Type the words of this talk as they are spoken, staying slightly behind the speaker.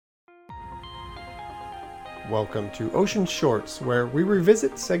Welcome to Ocean Shorts, where we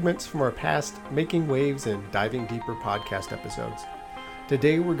revisit segments from our past Making Waves and Diving Deeper podcast episodes.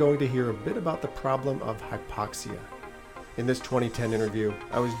 Today we're going to hear a bit about the problem of hypoxia. In this 2010 interview,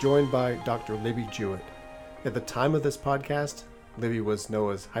 I was joined by Dr. Libby Jewett. At the time of this podcast, Libby was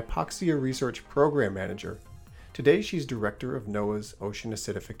NOAA's Hypoxia Research Program Manager. Today she's Director of NOAA's Ocean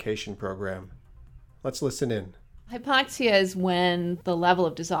Acidification Program. Let's listen in. Hypoxia is when the level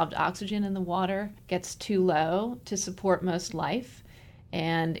of dissolved oxygen in the water gets too low to support most life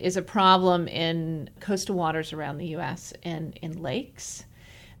and is a problem in coastal waters around the U.S. and in lakes.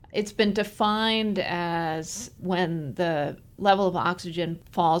 It's been defined as when the level of oxygen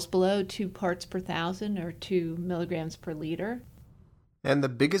falls below 2 parts per thousand or 2 milligrams per liter. And the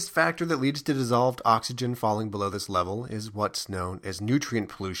biggest factor that leads to dissolved oxygen falling below this level is what's known as nutrient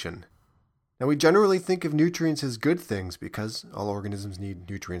pollution. Now, we generally think of nutrients as good things because all organisms need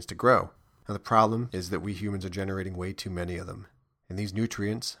nutrients to grow. Now, the problem is that we humans are generating way too many of them. And these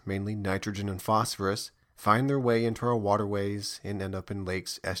nutrients, mainly nitrogen and phosphorus, find their way into our waterways and end up in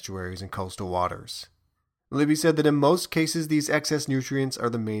lakes, estuaries, and coastal waters. Libby said that in most cases, these excess nutrients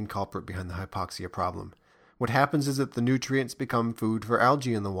are the main culprit behind the hypoxia problem. What happens is that the nutrients become food for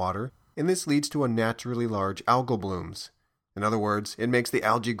algae in the water, and this leads to unnaturally large algal blooms. In other words, it makes the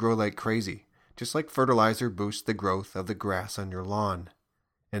algae grow like crazy, just like fertilizer boosts the growth of the grass on your lawn.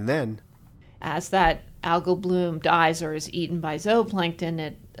 And then, as that algal bloom dies or is eaten by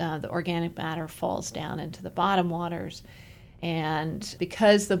zooplankton, the organic matter falls down into the bottom waters. And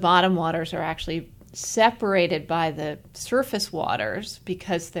because the bottom waters are actually separated by the surface waters,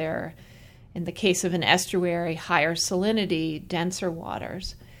 because they're, in the case of an estuary, higher salinity, denser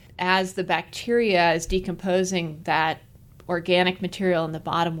waters, as the bacteria is decomposing that organic material in the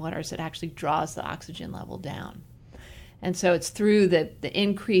bottom waters, it actually draws the oxygen level down. And so it's through the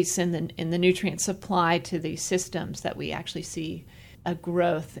increase in the nutrient supply to these systems that we actually see a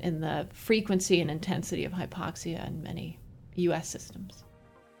growth in the frequency and intensity of hypoxia in many U.S. systems.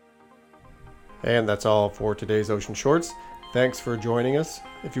 And that's all for today's Ocean Shorts. Thanks for joining us.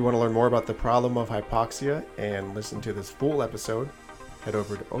 If you want to learn more about the problem of hypoxia and listen to this full episode, head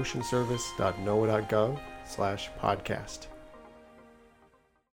over to oceanservice.noaa.gov/podcast.